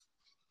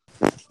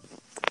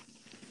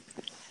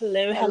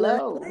Hello,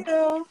 hello, Hello.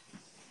 hello.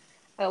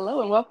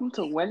 Hello, and welcome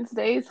to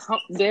Wednesday's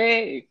Hump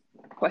Day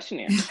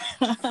questionnaire.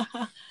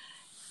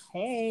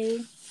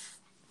 Hey.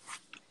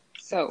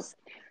 So,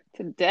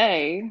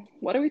 today,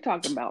 what are we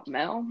talking about,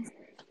 Mel?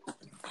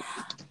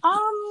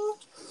 Um,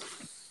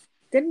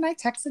 didn't I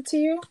text it to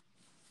you? I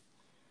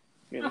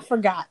Really?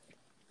 forgot.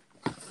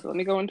 So let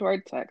me go into our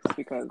text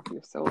because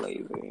you're so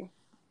lazy.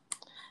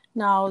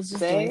 No, I was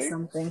just doing Today,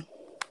 something.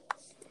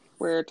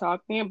 we're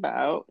talking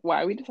about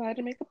why we decided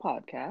to make a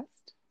podcast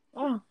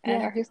Oh, and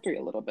yeah. our history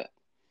a little bit.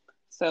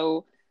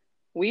 So,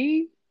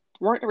 we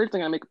weren't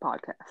originally going to make a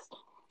podcast.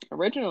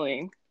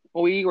 Originally,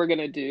 we were going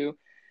to do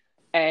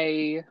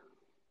a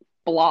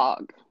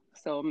blog.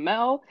 So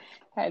Mel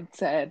had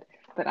said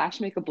that I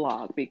should make a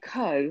blog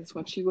because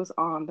when she was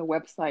on the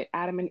website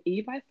Adam and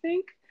Eve, I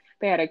think,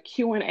 they had a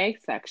Q&A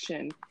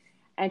section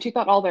and she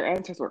thought all their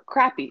answers were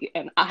crappy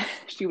and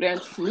she would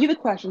answer me the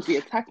questions via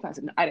text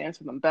message and I'd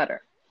answer them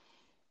better.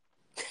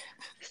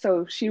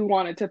 So she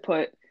wanted to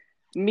put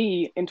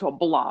me into a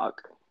blog.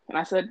 And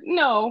I said,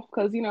 no,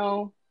 because,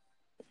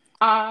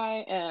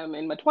 I am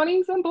in my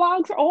 20s and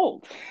blogs are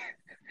old.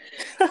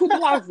 Who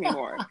blogs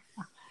anymore?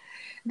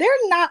 They're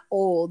not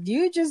old.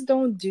 You just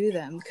don't do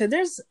them because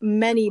there's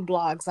many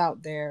blogs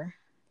out there.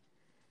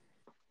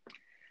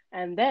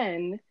 And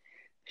then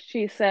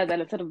she said that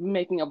instead of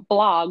making a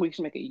blog, we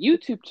should make a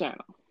YouTube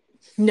channel.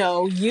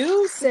 No,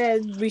 you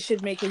said we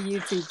should make a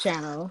YouTube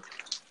channel.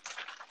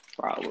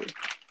 Probably.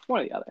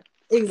 One or the other.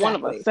 Exactly. One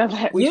of us said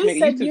that we should You make a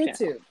said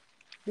YouTube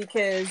YouTube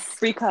channel.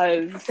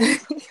 because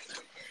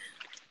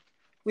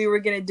we were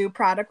going to do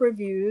product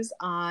reviews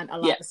on a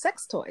lot of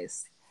sex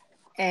toys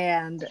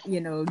and,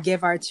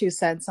 give our 2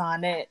 cents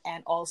on it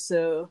and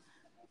also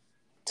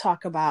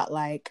talk about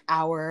like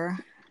our,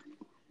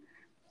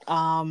 what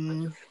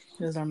I'm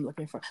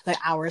looking for, like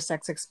our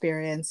sex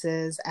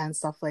experiences and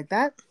stuff like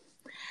that.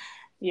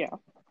 Yeah.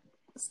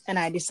 And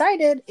I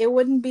decided it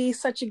wouldn't be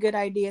such a good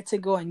idea to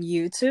go on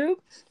YouTube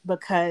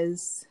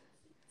because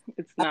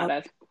it's not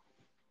as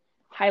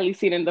highly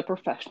seen in the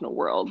professional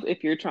world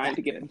if you're trying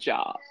to get a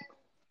job.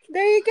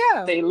 There you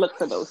go. They look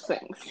for those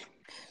things.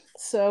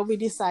 So we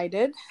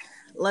decided,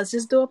 let's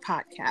just do a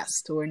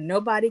podcast where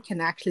nobody can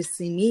actually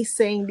see me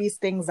saying these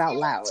things out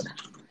loud.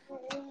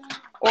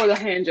 Or the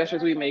hand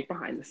gestures we make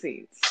behind the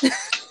scenes.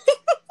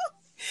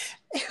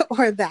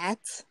 Or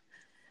that.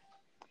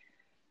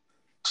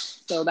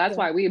 So that's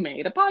why we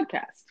made a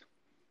podcast.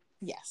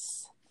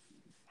 Yes.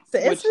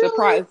 So which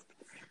surprised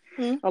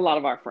a lot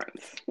of our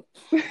friends.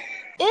 It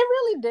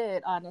really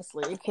did,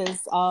 honestly,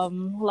 because a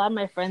lot of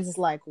my friends is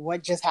like,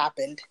 what just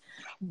happened?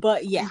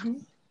 But yeah. Mm-hmm.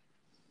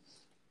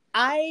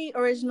 I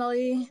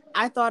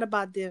thought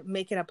about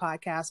making a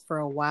podcast for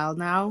a while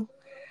now.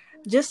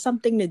 Just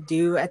something to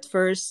do at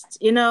first,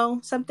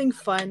 something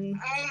fun.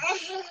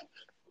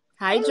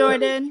 Hi,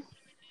 Jordan.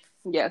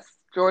 Yes,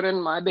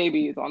 Jordan, my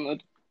baby, is on the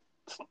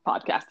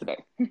podcast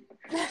today.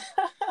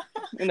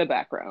 In the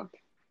background.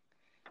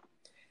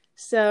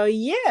 So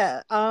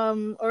yeah,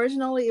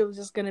 originally it was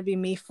just gonna be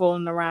me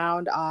fooling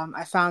around.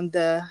 I found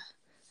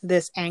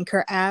this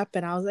Anchor app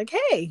and I was like,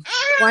 hey,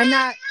 why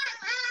not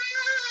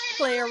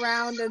play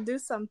around and do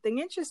something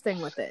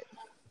interesting with it?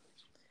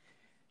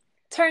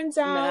 Turns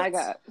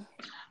out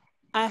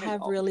I have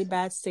really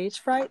bad stage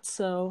fright,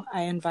 so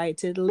I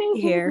invited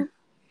Lee here.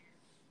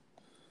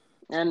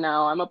 And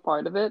now I'm a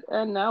part of it,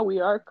 and now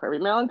we are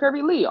Curvy Mel and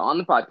Curvy Lee on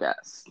the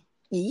podcast.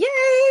 Yay!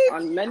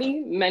 On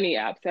many, many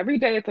apps. Every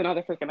day it's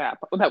another freaking app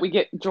that we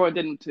get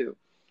Jordan into.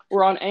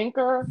 We're on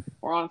Anchor,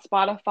 we're on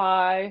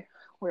Spotify,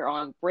 we're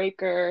on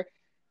Breaker,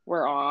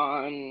 we're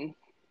on...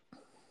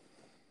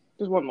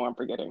 There's one more I'm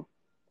forgetting.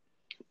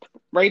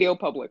 Radio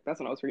Public, that's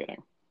what I was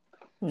forgetting.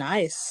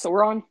 Nice. So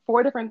we're on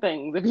 4 different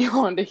things if you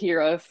want to hear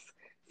us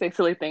say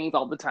silly things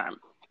all the time.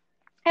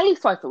 At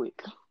least twice a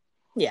week.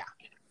 Yeah.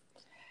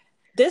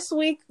 This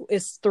week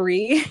is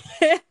 3,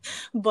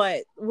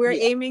 but we're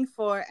aiming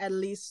for at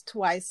least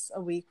twice a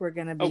week. We're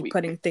going to be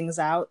putting things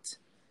out.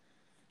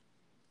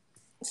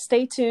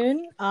 Stay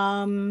tuned.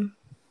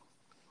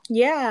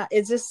 Yeah,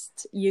 it's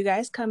just you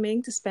guys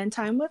coming to spend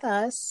time with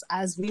us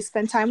as we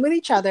spend time with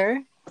each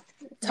other,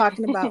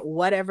 talking about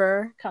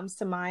whatever comes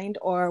to mind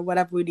or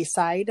whatever we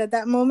decide at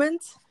that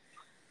moment.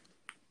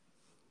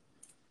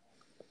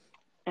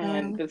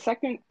 And the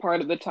second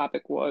part of the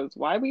topic was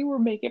why we were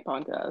making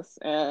podcasts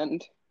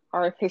and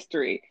our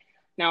history.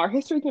 Now, our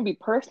history can be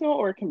personal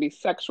or it can be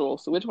sexual.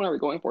 So which one are we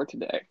going for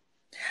today?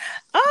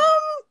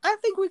 I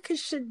think we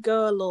should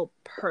go a little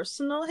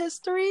personal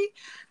history.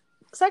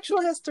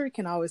 Sexual history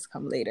can always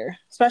come later,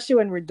 especially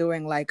when we're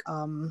doing like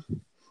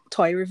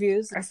toy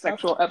reviews and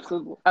stuff. Sexual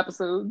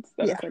episodes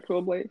that are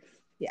sexual based.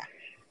 Yeah.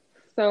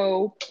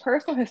 So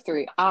personal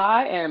history.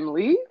 I am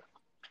Lee.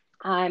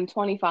 I'm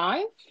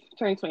 25,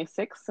 turning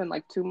 26 in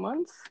like 2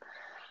 months.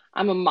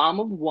 I'm a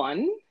mom of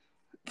 1.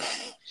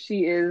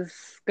 She is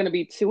going to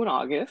be 2 in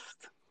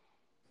August.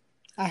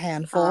 A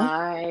handful.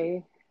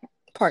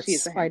 Part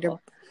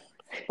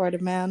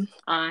Spider-Man.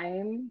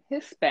 I'm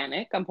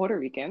Hispanic. I'm Puerto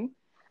Rican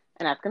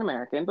and African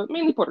American, but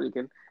mainly Puerto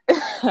Rican.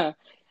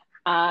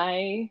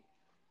 I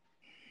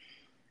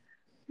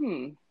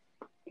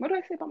What do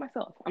I say about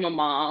myself? I'm a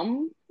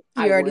mom.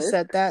 You I already work.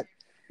 said that.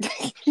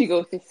 She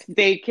goes to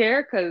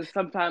daycare because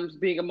sometimes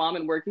being a mom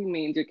and working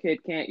means your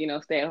kid can't,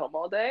 stay at home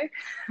all day.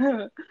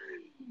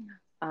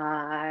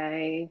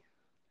 I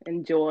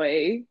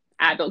enjoy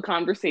adult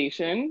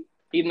conversation,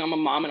 even though I'm a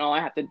mom and all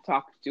I have to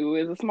talk to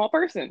is a small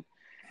person,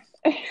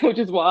 which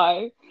is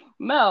why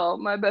Mel,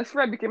 my best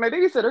friend, became my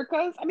babysitter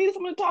because I needed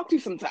someone to talk to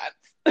sometimes.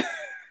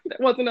 That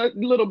wasn't a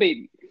little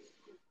baby.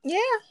 Yeah,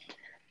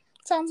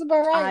 sounds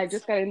about right. I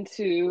just got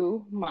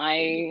into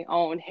my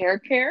own hair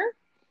care.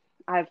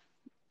 I've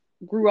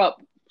grew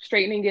up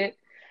straightening it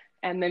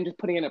and then just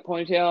putting it in a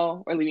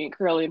ponytail or leaving it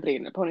curly and putting it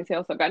in a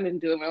ponytail. So I've gotten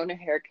into doing my own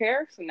hair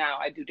care. So now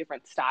I do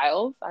different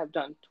styles. I've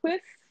done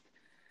twists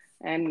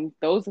and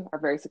those are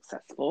very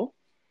successful.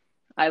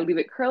 I leave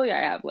it curly.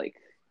 I have like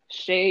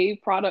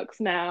shave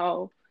products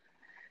now.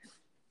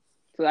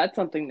 So that's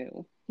something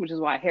new, which is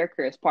why hair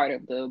care is part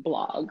of the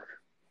blog.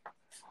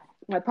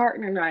 My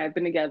partner and I have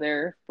been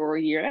together for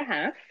a year and a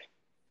half.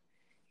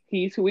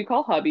 He's who we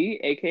call hubby,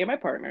 aka my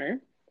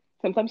partner.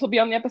 Sometimes he'll be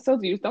on the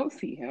episodes, you just don't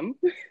see him,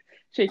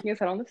 shaking his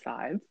head on the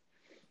sides.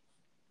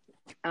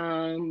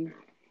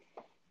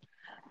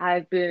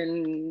 I've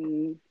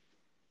been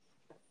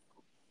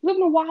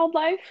living a wild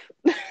life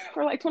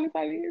for like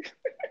 25 years.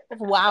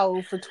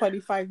 Wow, for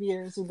 25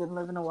 years you've been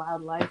living a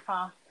wild life,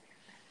 huh?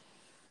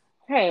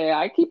 Hey,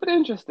 I keep it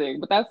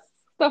interesting, but that's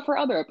stuff for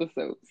other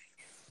episodes.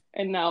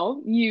 And now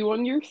you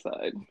on your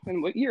side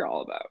and what you're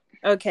all about.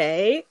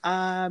 Okay,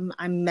 I'm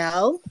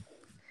Mel.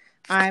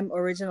 I'm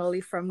originally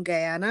from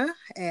Guyana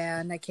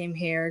and I came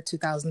here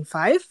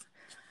 2005.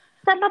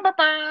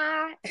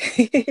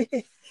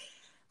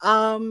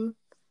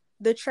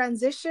 The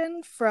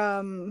transition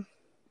from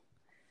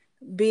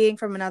being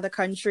from another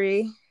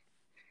country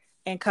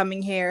and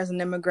coming here as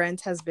an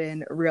immigrant has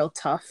been real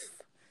tough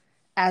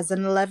as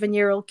an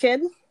 11-year-old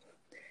kid.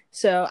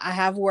 So I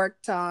had to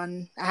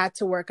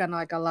work on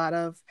like a lot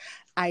of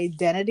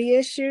identity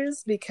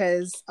issues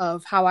because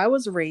of how I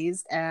was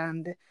raised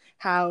and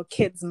how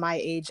kids my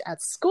age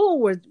at school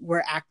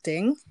were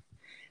acting.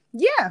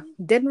 Yeah,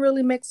 didn't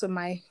really mix with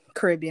my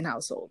Caribbean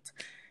household.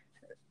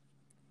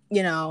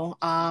 You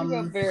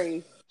got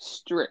very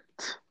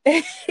strict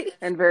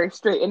and very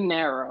straight and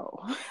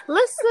narrow.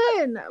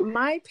 Listen,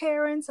 my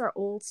parents are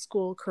old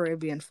school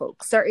Caribbean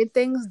folks. Certain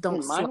things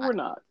don't Mine slide. were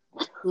not.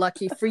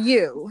 Lucky for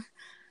you.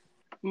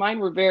 Mine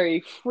were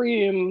very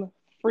free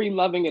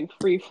loving and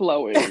free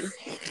flowing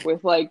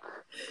with like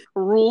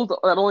rules that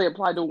only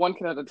applied to one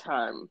kid at a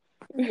time.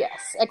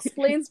 Yes,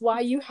 explains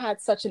why you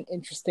had such an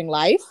interesting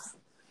life.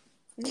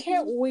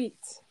 Can't wait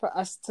for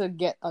us to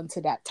get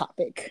onto that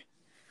topic.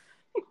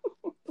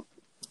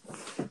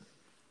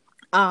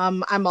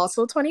 I'm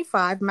also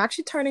 25. I'm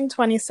actually turning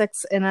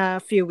 26 in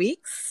a few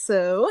weeks,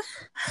 so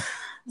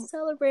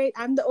celebrate.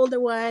 I'm the older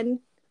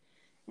one.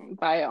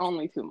 By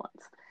only 2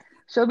 months.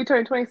 She'll be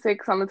turning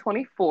 26 on the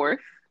 24th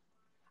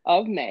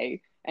of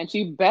May, and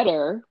she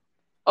better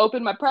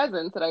open my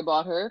presents that I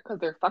bought her because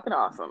they're fucking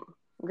awesome.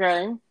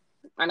 Okay?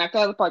 And I have to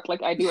have the park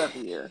like I do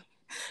every year.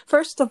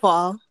 First of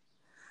all,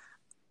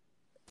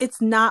 it's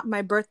not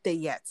my birthday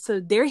yet, so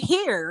they're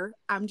here.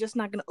 I'm just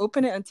not going to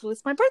open it until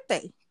it's my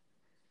birthday.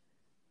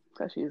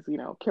 Because she's,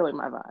 killing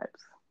my vibes.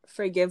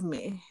 Forgive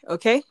me,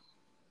 okay?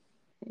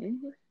 What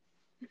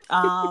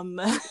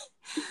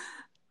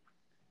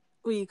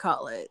do you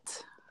call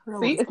it?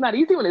 See, it's not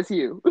easy when it's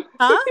you.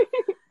 Huh?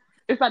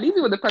 It's not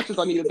easy when the pressure's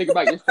on you to think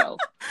about yourself.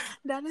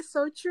 That is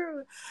so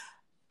true.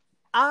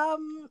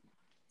 I'm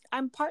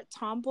part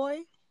tomboy,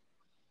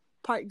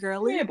 part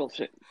girly. Yeah,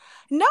 bullshit.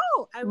 No,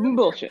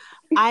 bullshit.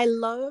 I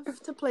love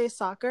to play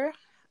soccer.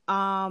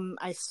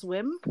 I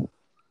swim.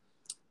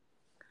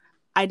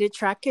 I did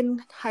track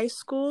in high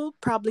school.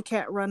 Probably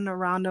can't run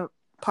around a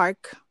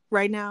park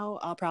right now.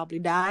 I'll probably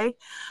die.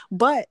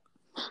 But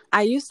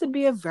I used to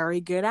be a very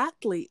good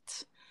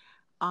athlete.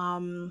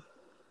 I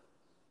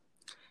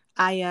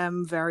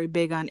am very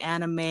big on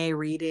anime,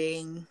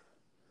 reading,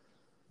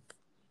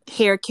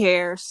 hair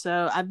care.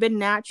 So I've been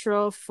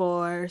natural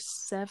for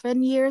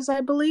 7 years,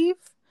 I believe.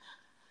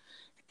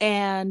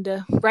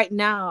 And right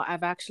now I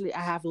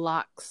have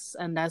locks,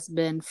 and that's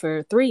been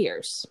for 3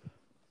 years.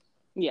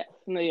 Yes,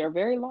 and they are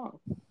very long.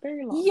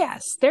 Very long.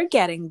 Yes, they're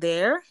getting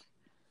there.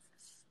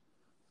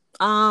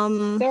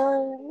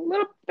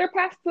 They're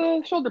past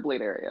the shoulder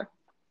blade area.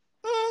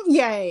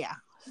 Yeah.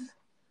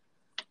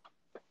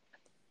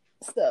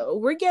 So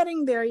we're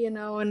getting there,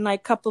 in like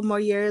a couple more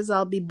years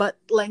I'll be butt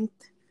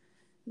length.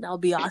 That'll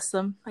be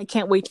awesome. I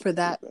can't wait for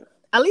that.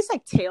 At least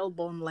like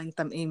tailbone length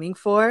I'm aiming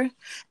for.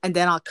 And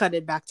then I'll cut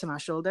it back to my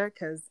shoulder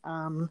because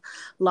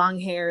long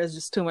hair is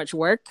just too much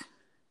work.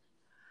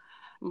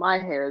 My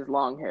hair is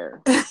long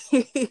hair.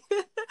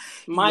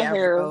 My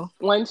hair, bro,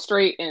 when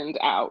straightened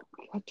out,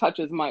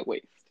 touches my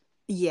waist.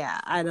 Yeah,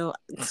 I don't.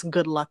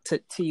 Good luck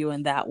to you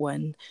in that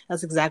one.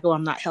 That's exactly why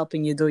I'm not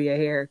helping you do your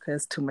hair,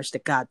 because too much the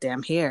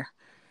goddamn hair.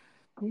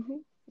 Mm-hmm.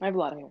 I have a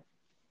lot of hair.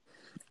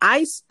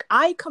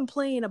 I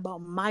complain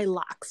about my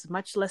locks,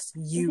 much less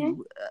you.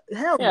 Mm-hmm.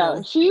 Hell yeah,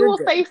 no. She will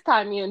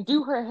FaceTime me and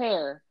do her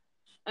hair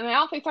And then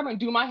I'll take time and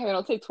do my hair.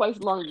 It'll take twice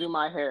as long to do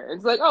my hair.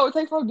 It's like, oh, it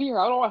takes long to do your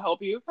hair. I don't want to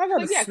help you. I go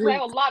to Yeah, because I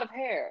have a sleep. lot of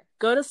hair.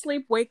 Go to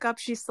sleep, wake up,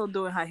 she's still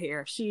doing her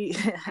hair.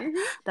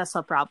 That's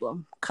her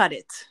problem. Cut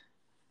it.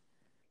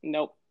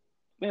 Nope.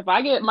 If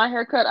I get my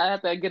hair cut, I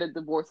have to get a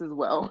divorce as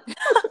well.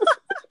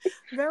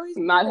 Very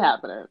Not good.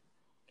 happening.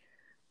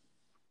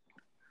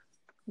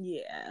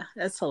 Yeah,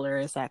 that's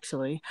hilarious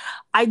actually.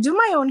 I do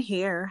my own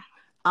hair.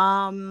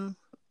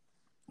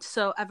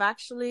 So I've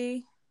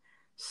actually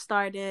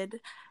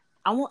started,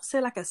 I won't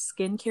say like a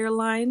skincare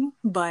line,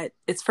 but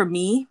it's for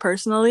me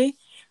personally.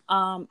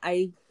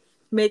 I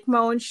make my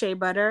own shea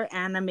butter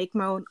and I make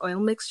my own oil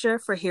mixture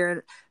for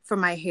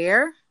my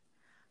hair.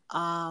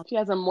 She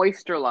has a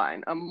moisture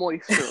line. A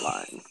moisture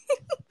line.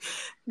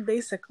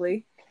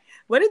 Basically.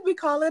 What did we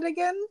call it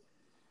again?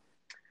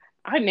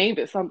 I named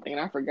it something and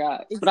I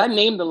forgot. Exactly. But I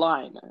named the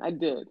line. I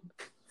did.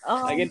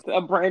 Like it's a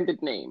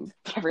branded name.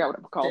 I forgot what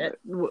I called it.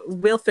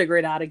 We'll figure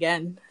it out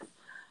again.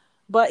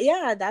 But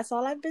yeah, that's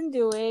all I've been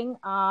doing.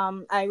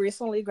 I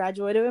recently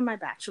graduated with my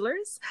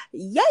bachelor's.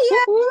 Yeah.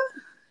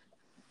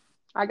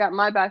 I got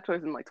my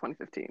bachelor's in like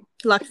 2015.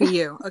 Luck for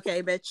you.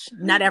 Okay, bitch.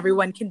 Not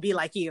everyone can be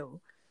like you.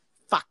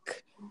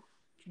 Fuck.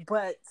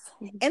 But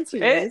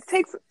it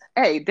takes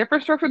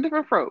different strokes for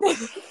different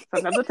folks.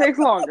 Sometimes it takes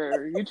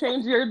longer. You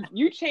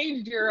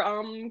changed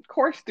your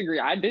course degree.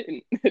 I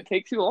didn't. It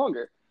takes you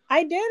longer.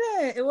 I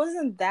didn't. It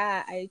wasn't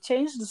that. I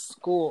changed the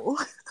school.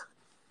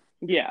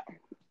 Yeah.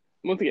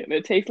 Once again,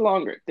 it takes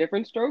longer.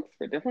 Different strokes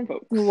for different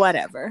folks.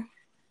 Whatever.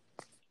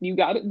 You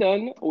got it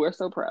done. We're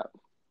so proud.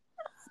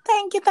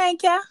 Thank you.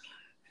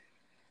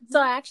 So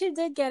I actually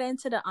did get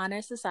into the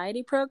Honor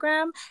Society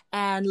program,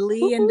 and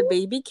Lee and the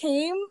baby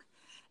came.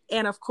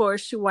 And of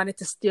course, she wanted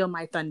to steal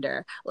my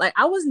thunder. Like,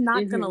 I was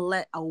not going to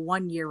let a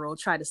 1-year-old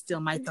try to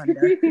steal my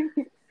thunder.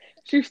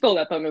 She stole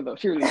that thunder, though.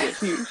 She really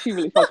did. She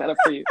really fucked that up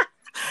for you.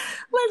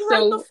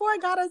 Right before I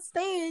got on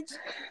stage,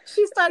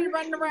 she started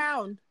running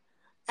around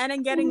and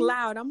then getting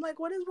loud. I'm like,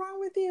 what is wrong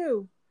with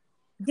you?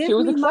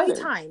 Give me my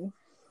time.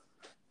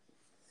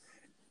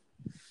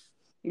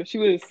 But she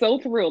was so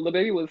thrilled. The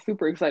baby was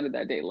super excited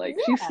that day. Like,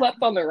 she slept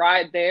on the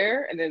ride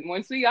there. And then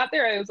once we got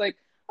there, it was like,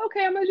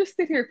 okay, I'm going to just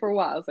sit here for a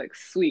while. I was like,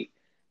 sweet.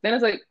 Then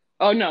it's like,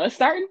 oh no, it's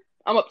starting.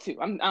 I'm up too.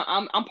 I'm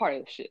part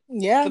of this shit.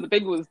 Yeah. So the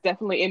baby was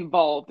definitely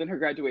involved in her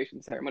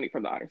graduation ceremony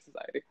from the Honor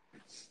Society.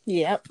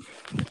 Yep.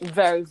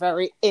 Very,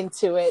 very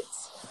into it.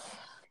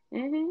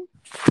 Mm-hmm.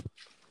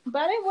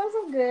 But it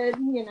wasn't good,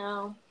 you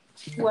know.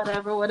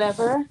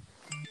 Whatever.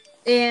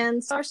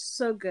 And so far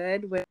so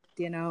good with,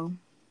 you know,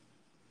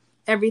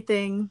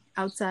 everything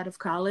outside of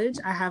college.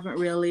 I haven't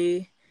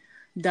really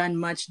done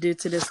much due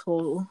to this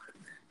whole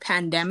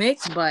pandemic,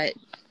 but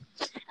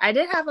I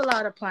did have a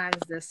lot of plans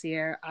this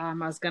year. I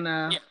was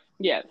gonna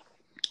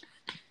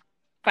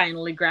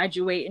finally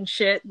graduate and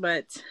shit,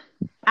 but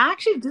I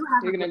actually do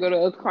have. You're gonna go to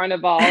a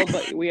carnival,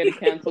 but we had to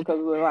cancel because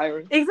of the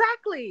virus.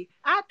 Exactly.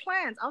 I had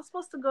plans. I was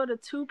supposed to go to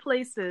 2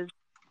 places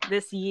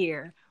this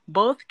year,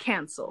 both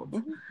canceled.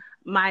 Mm-hmm.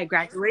 My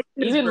graduation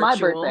is even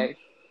virtual. My birthday.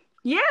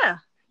 Yeah,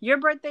 your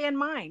birthday and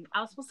mine. I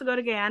was supposed to go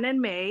to Guyana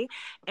in May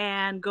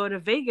and go to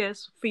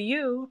Vegas for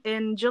you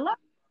in July.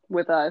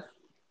 With us.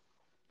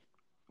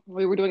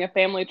 We were doing a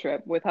family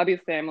trip with hubby's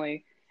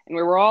family, and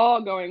we were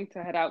all going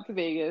to head out to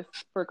Vegas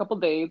for a couple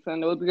of days,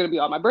 and it was going to be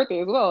on my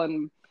birthday as well,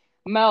 and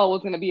Mel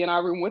was going to be in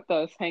our room with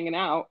us hanging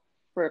out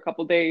for a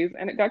couple of days,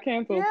 and it got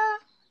canceled. Yeah,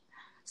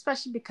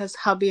 especially because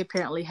hubby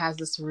apparently has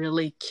this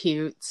really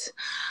cute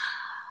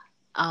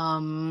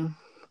cousin,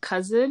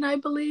 I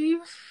believe.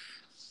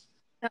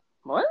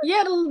 What?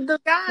 Yeah, the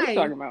guy. What are you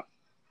talking about?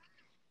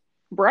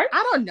 Bryce?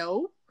 I don't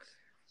know.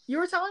 You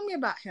were telling me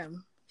about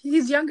him.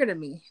 He's younger than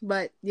me,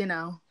 but, you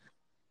know.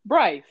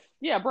 Bryce.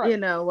 Yeah, Bryce. You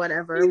know,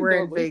 whatever.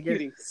 We're in Vegas.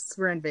 Cutie.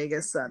 We're in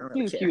Vegas, so I don't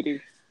really care.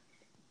 Cutie.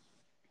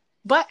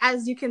 But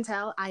as you can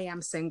tell, I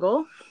am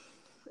single.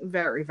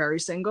 Very, very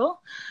single.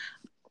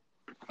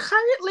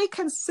 Currently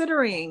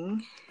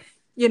considering,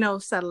 you know,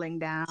 settling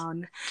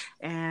down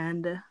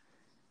and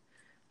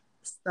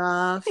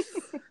stuff.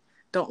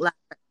 Don't laugh.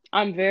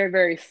 I'm very,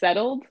 very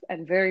settled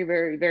and very,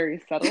 very,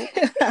 very settled.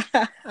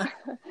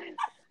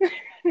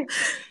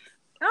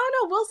 I don't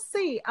know. We'll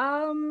see.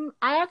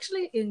 I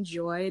actually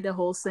enjoy the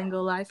whole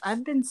single life.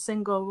 I've been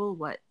single,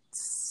 what?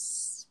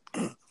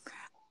 A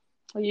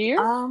year?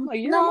 A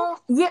year? No.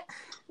 Almost? Yeah.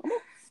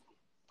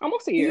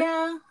 Almost a year.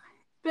 Yeah.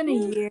 Been a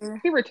year.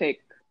 Give or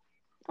take.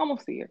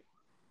 Almost a year.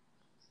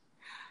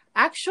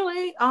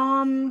 Actually,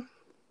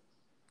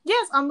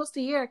 yes, almost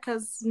a year,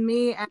 because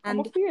me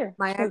and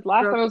my ex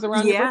last time I was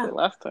around your birthday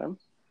last time.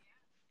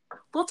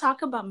 We'll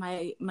talk about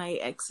my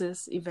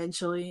exes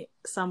eventually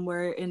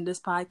somewhere in this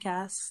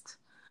podcast.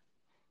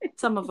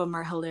 Some of them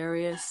are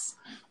hilarious.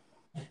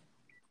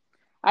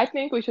 I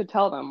think we should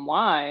tell them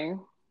why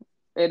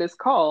it is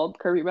called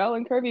Curvy Belle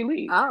and Curvy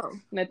Lee. Oh.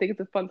 And I think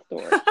it's a fun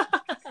story.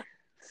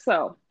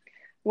 So,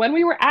 when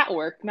we were at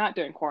work, not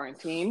during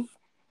quarantine,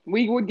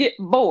 we would get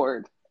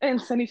bored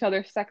and send each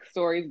other sex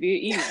stories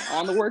via email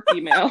on the work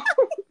email.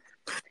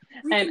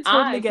 And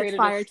totally I get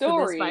fired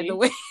for this, by the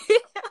way.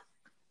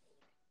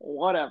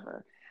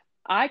 Whatever.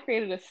 I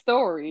created a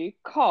story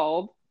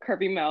called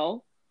Curvy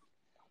Mel.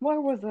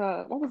 What was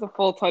the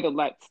full title of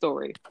that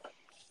story?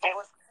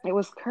 It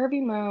was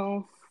Curvy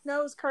Mel. No,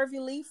 it was Curvy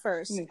Lee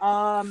first.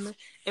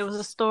 It was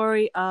a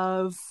story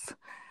of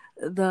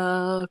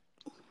the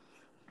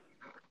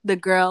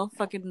girl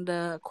fucking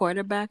the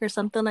quarterback or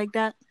something like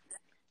that.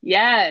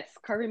 Yes,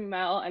 Curvy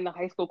Mel and the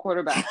high school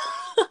quarterback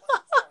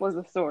was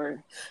the story.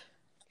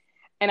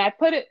 And I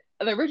put it,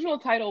 the original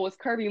title was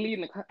Curvy Lee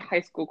and the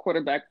high school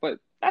quarterback, but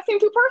that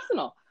seemed too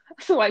personal.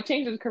 So I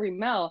changed it to Curvy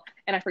Mel,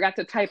 and I forgot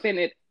to type in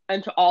it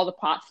into all the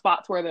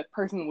spots where the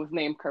person was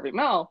named Curvy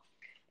Mel.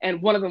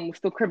 And one of them was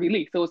still Curvy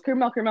Lee. So it was Curvy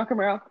Mel, Curvy Mel, Curvy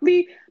Mel,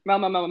 Lee, Mel,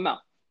 Mel, Mel,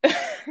 Mel.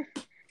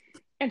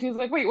 And she was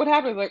like, wait, what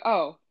happened? I was like,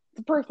 oh, it's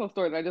a personal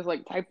story that I just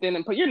like typed in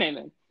and put your name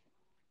in.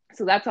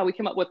 So that's how we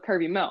came up with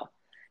Curvy Mel.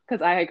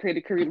 Because I had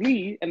created Curvy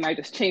Lee and I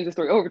just changed the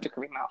story over to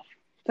Curvy Mel.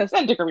 So I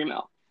sent to Curvy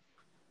Mel.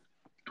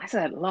 I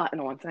said a lot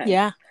in one sentence.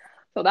 Yeah.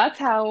 So that's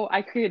how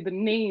I created the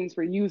names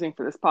we're using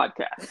for this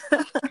podcast.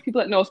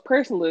 People that know us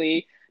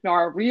personally know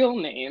our real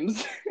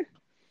names,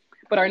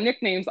 but our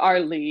nicknames are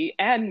Lee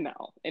and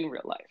Mel in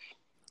real life.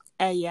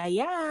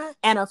 Yeah.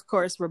 And of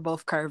course, we're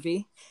both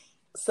curvy.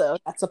 So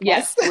that's a plus.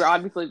 Yes, we're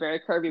obviously very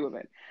curvy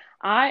women.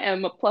 I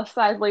am a plus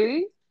size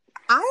lady.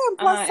 I am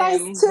plus size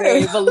too.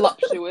 Very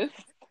voluptuous.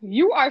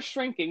 You are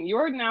shrinking.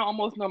 You're now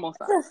almost normal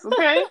size,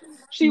 okay?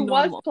 She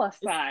was plus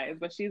size,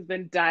 but she's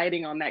been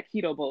dieting on that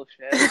keto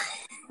bullshit.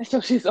 And so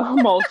she's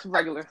almost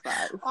regular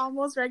size.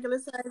 Almost regular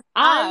size.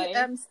 I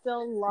am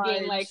still large.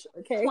 Gained like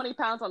 20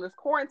 pounds on this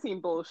quarantine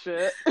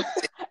bullshit.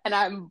 And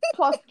I'm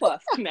plus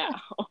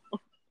now.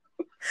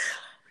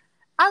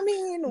 I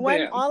mean,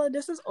 when all of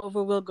this is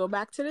over, we'll go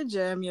back to the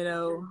gym, you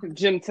know.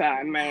 Gym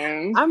time,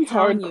 man. I'm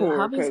telling you,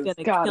 hubby's going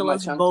to kill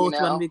us both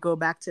when we go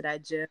back to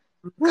that gym.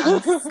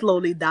 I'm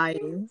slowly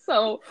dying.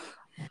 So,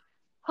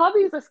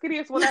 hubby's the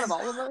skinniest one out of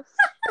all of us.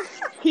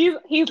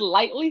 He's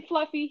lightly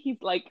fluffy.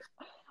 He's like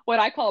what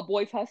I call a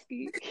boy's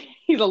husky.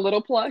 He's a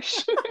little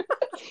plush.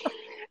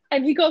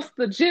 And he goes to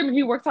the gym and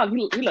he works out.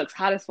 He looks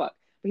hot as fuck.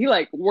 But he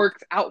like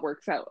works out.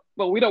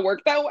 But we don't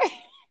work that way.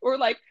 We're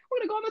like, we're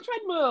going to go on the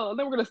treadmill, and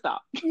then we're going to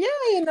stop. Yeah,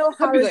 you know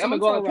how I'm going to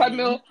go on the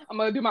treadmill. I'm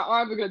going to do my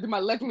arms. I'm going to do my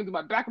legs. I'm going to do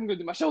my back. I'm going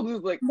to do my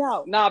shoulders. Like,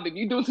 no. Nah, baby,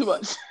 you're doing too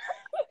much.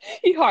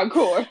 He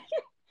hardcore.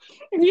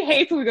 And he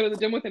hates when we go to the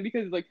gym with him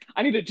because he's like,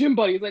 I need a gym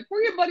buddy. He's like,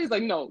 where are your buddies?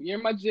 Like, no,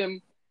 you're my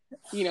gym,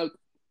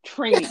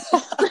 training.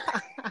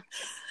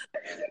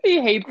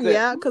 He hates it.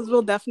 Yeah, because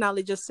we'll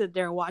definitely just sit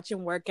there and watch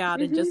him work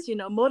out and just,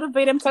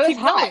 motivate him to keep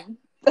going.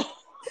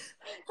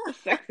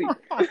 Sexy.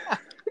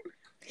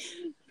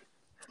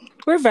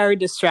 We're very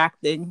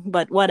distracting,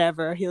 but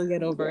whatever. He'll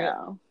get over it.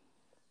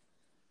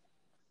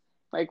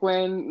 Like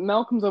when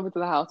Mel comes over to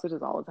the house, which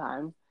is all the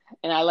time,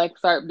 and I like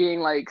start being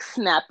like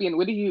snappy and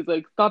witty, he's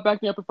like, stop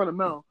backing up in front of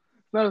Mel.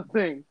 It's not a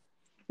thing.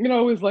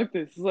 Always like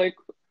this. It's like,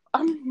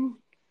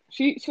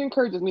 she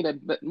encourages me to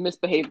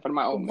misbehave in front of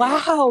my own.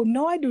 Wow,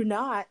 no, I do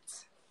not.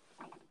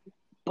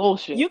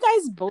 Bullshit. You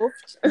guys both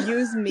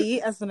use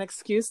me as an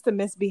excuse to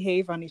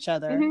misbehave on each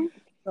other. Mm-hmm.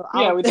 So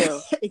yeah, we do.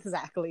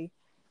 Exactly.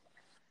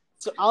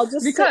 So I'll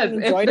just because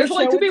if there's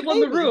only two people in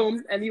the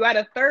room and you add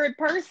a third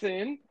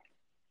person,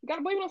 you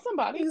gotta blame it on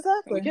somebody.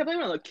 Exactly. We can't blame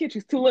it on the kid.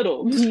 She's too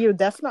little. You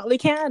definitely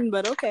can,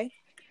 but okay.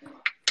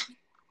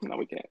 No,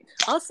 we can't.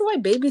 Also, I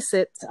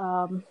babysit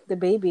the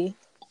baby.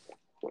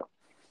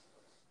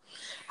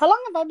 How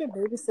long have I been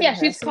babysitting? Yeah,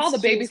 she's called a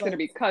babysitter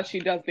because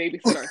she does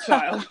babysit our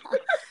child.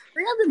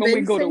 We have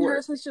been babysitting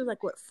her since she was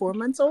 4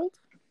 months old?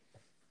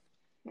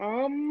 4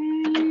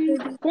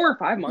 or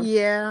 5 months.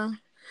 Yeah.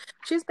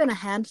 She's been a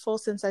handful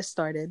since I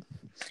started.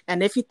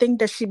 And if you think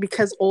that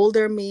because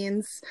older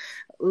means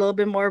a little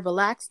bit more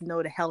relaxed,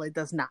 no, the hell it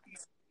does not.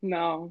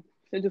 No.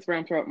 It just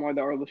ramps her up more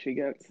the older she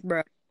gets.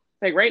 Bro.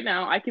 Like right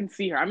now, I can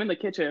see her. I'm in the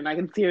kitchen and I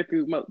can see her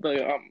through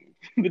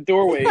the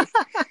doorways.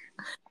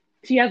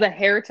 She has a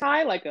hair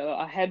tie, like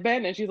a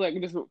headband, and she's like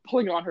just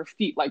pulling it on her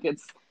feet like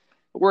it's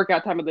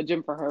workout time at the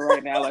gym for her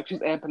right now. Like she's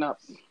amping up.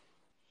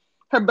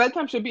 Her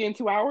bedtime should be in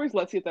 2 hours.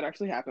 Let's see if that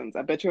actually happens.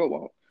 I bet you it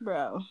won't.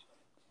 Bro.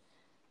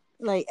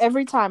 Like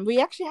every time.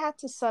 We actually had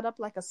to set up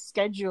like a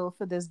schedule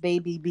for this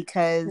baby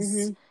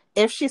because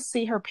if she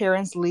see her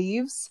parents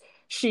leaves,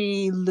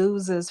 she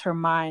loses her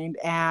mind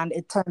and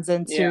it turns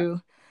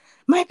into,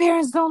 my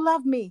parents don't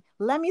love me.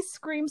 Let me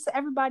scream so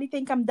everybody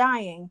think I'm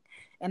dying.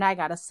 And I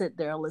got to sit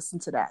there and listen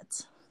to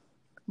that.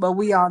 But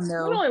we all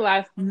know. It only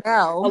lasts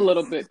a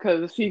little bit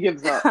because she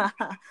gives up.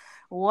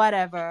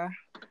 Whatever.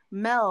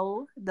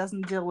 Mel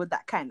doesn't deal with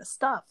that kind of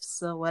stuff.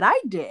 So what I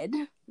did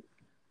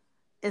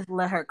is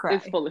let her cry.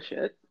 It's full of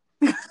shit.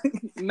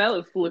 Mel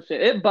is full of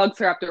shit. It bugs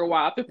her after a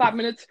while. After 5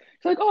 minutes,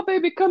 she's like, oh,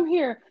 baby, come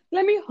here.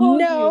 Let me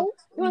hold you. You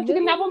want to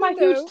take a nap on my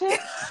huge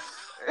tits?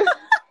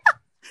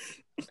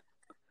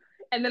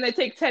 And then they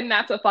take 10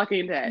 naps a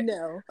fucking day.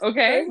 No.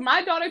 Okay?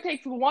 My daughter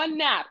takes 1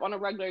 nap on a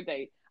regular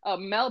day. A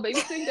Mel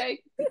babysitting day,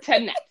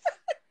 10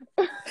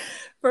 naps.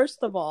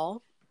 First of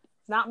all,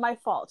 it's not my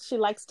fault. She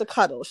likes to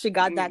cuddle. She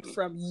got that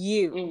from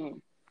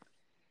you.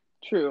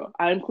 True.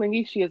 I'm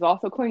clingy. She is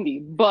also clingy.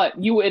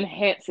 But you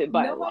enhance it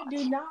by a lot. No,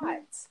 I do not.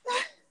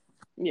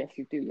 Yes,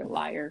 you do, you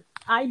liar.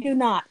 I do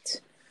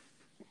not.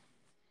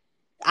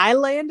 I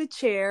lay in the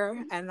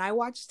chair and I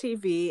watch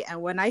TV,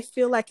 and when I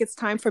feel like it's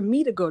time for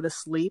me to go to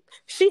sleep,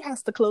 she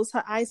has to close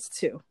her eyes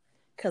too.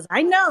 Because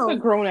I A know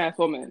grown-ass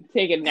woman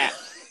taking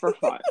naps for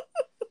fun.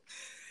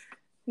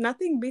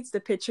 nothing beats the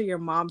picture your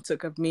mom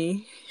took of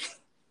me.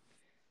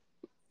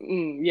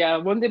 Yeah,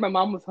 one day my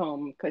mom was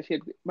home because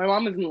my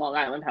mom is in Long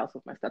Island house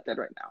with my stepdad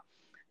right now.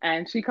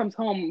 And she comes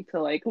home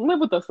to like live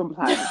with us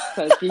sometimes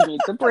because she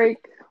needs a break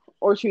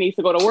or she needs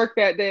to go to work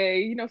that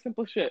day, you know,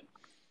 simple shit.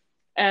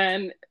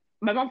 And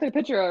my mom took a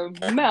picture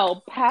of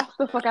Mel passed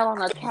the fuck out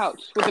on our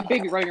couch with the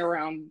baby running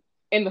around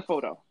in the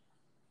photo.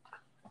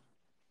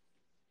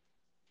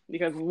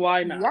 Because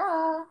why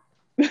not?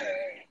 Yeah.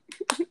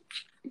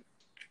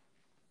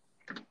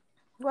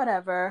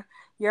 Whatever.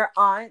 Your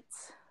aunt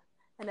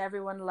and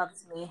everyone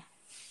loves me.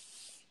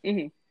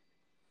 Mm-hmm.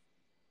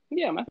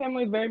 Yeah, my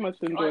family very much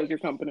enjoys your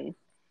company.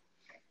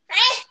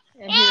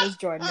 And here's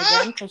Jordan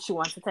again because she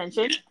wants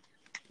attention.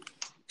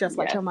 Just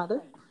like her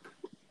mother.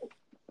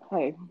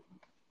 Hey.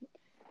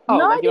 Oh,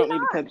 no, like you don't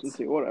need attention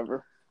to,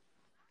 whatever.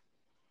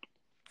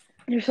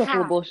 You're so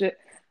full of bullshit.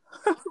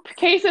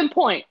 Case in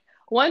point,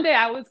 one day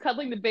I was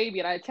cuddling the baby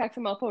and I texted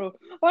him a photo.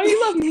 Why do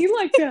you love me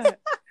like that?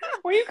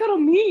 Why do you cuddle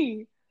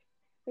me?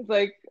 It's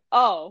like,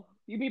 oh,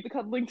 you need the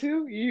cuddling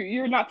too?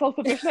 You're not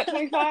self-sufficient at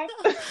 25?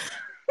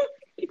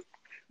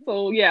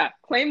 So yeah,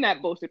 claim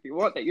that bullshit if you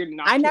want, that you're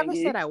not. I never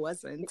said I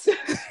wasn't.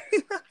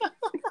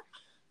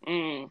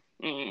 Yeah,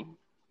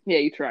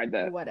 you tried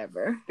that.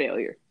 Whatever.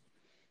 Failure.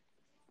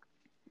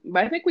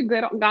 But I think we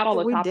got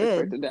all the topics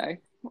for today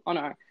on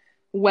our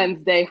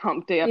Wednesday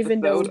hump day episode.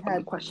 Even though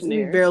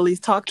we barely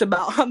talked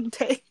about hump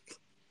day.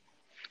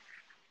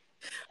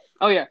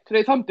 Oh yeah,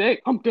 today's hump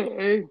day. Hump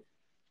day.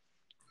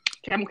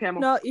 Camel.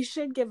 No, you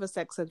should give us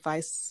sex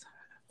advice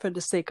for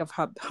the sake of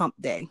hump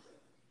day.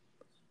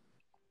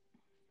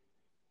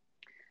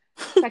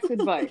 Sex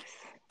advice.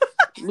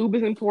 Lube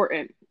is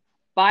important.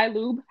 Buy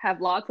lube,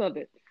 have lots of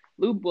it.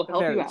 Lube will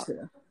help you out.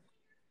 True.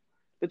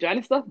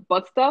 Vagina stuff,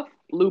 butt stuff,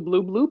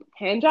 lube.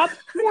 Hand jobs,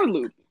 more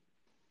lube.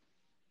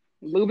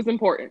 Lube is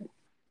important.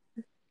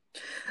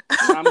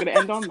 And I'm going to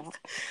end on that.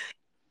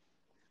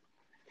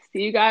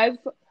 See you guys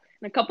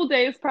in a couple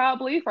days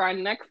probably for our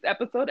next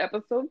episode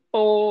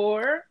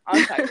 4,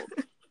 Untitled.